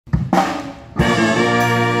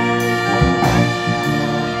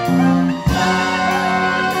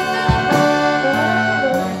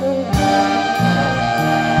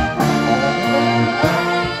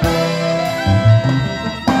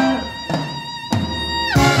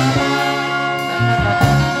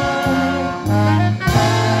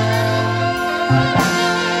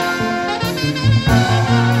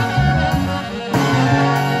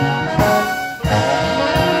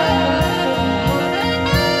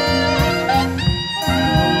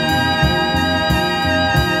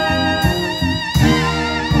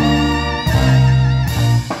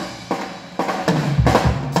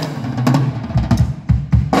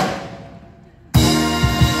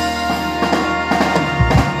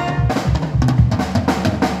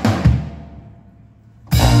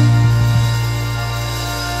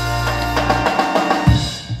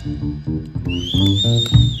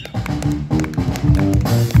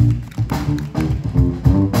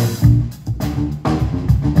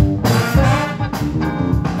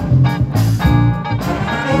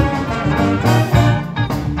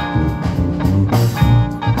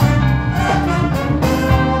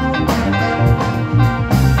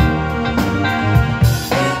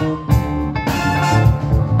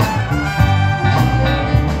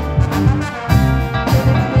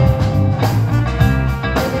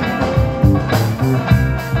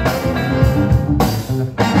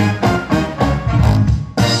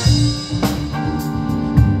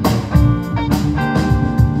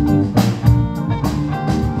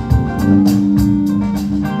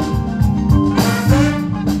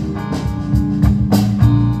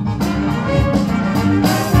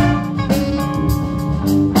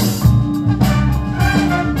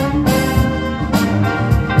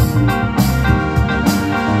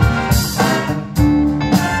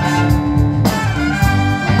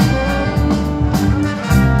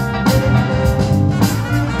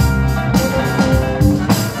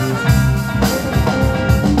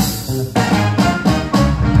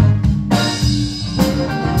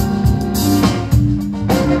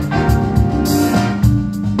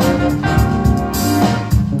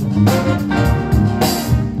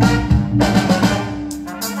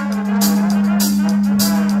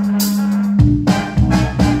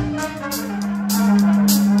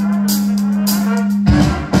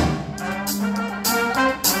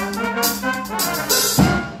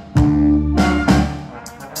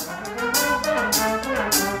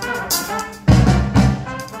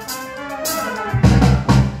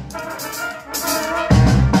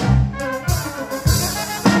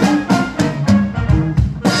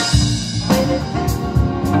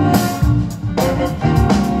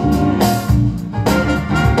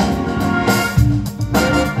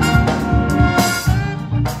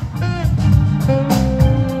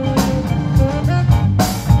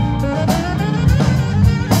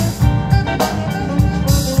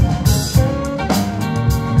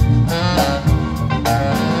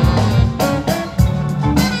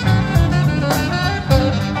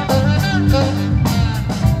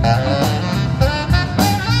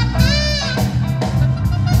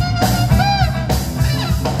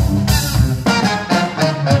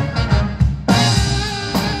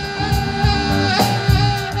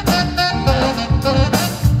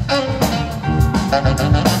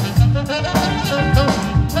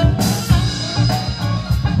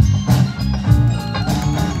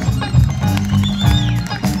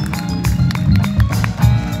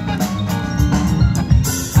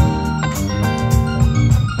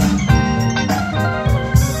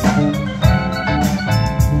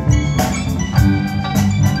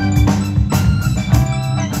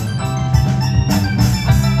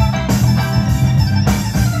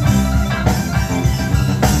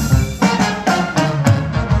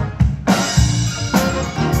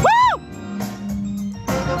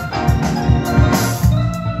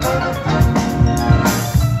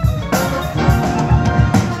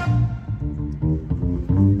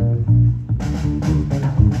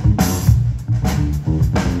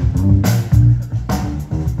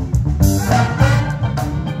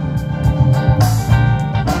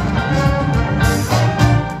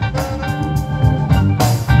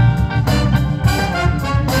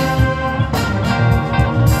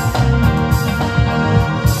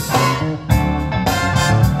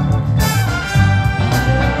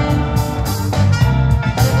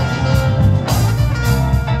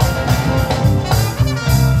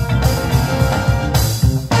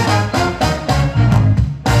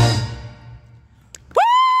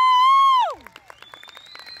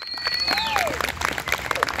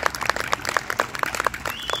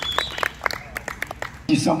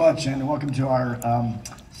Thank you so much, and welcome to our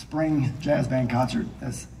spring jazz band concert.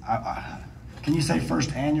 Can you say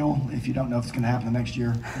first annual if you don't know if it's going to happen the next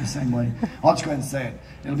year the same way? I'll just go ahead and say it.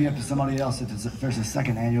 It'll be up to somebody else if there's a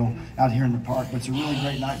second annual out here in the park, but it's a really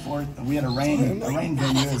great night for it. We had a rain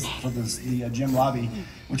venue for the gym lobby,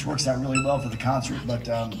 which works out really well for the concert, but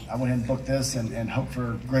I went ahead and booked this and hoped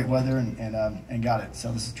for great weather and got it,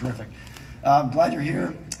 so this is terrific. I'm glad you're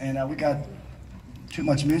here, and we got too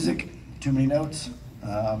much music, too many notes.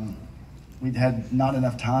 We had not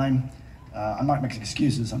enough time. I'm not making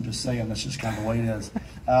excuses. I'm just saying that's just kind of the way it is.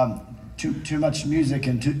 Too much music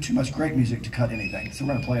and too much great music to cut anything. So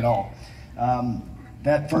we're going to play it all.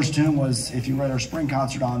 That first tune was, if you were at our spring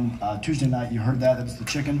concert on Tuesday night, you heard that. It was The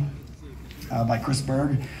Chicken by Chris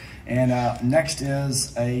Berg. And next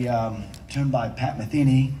is a tune by Pat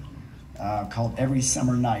Metheny called Every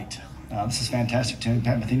Summer Night. This is a fantastic tune.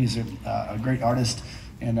 Pat Metheny is a great artist.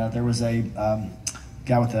 And there was a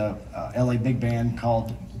guy with a LA big band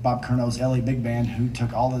called Bob Curno's LA Big Band who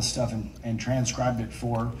took all this stuff and transcribed it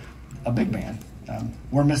for a big band.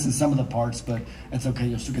 We're missing some of the parts, but it's okay.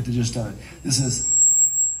 You'll still get the gist of it. This is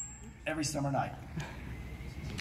Every Summer Night.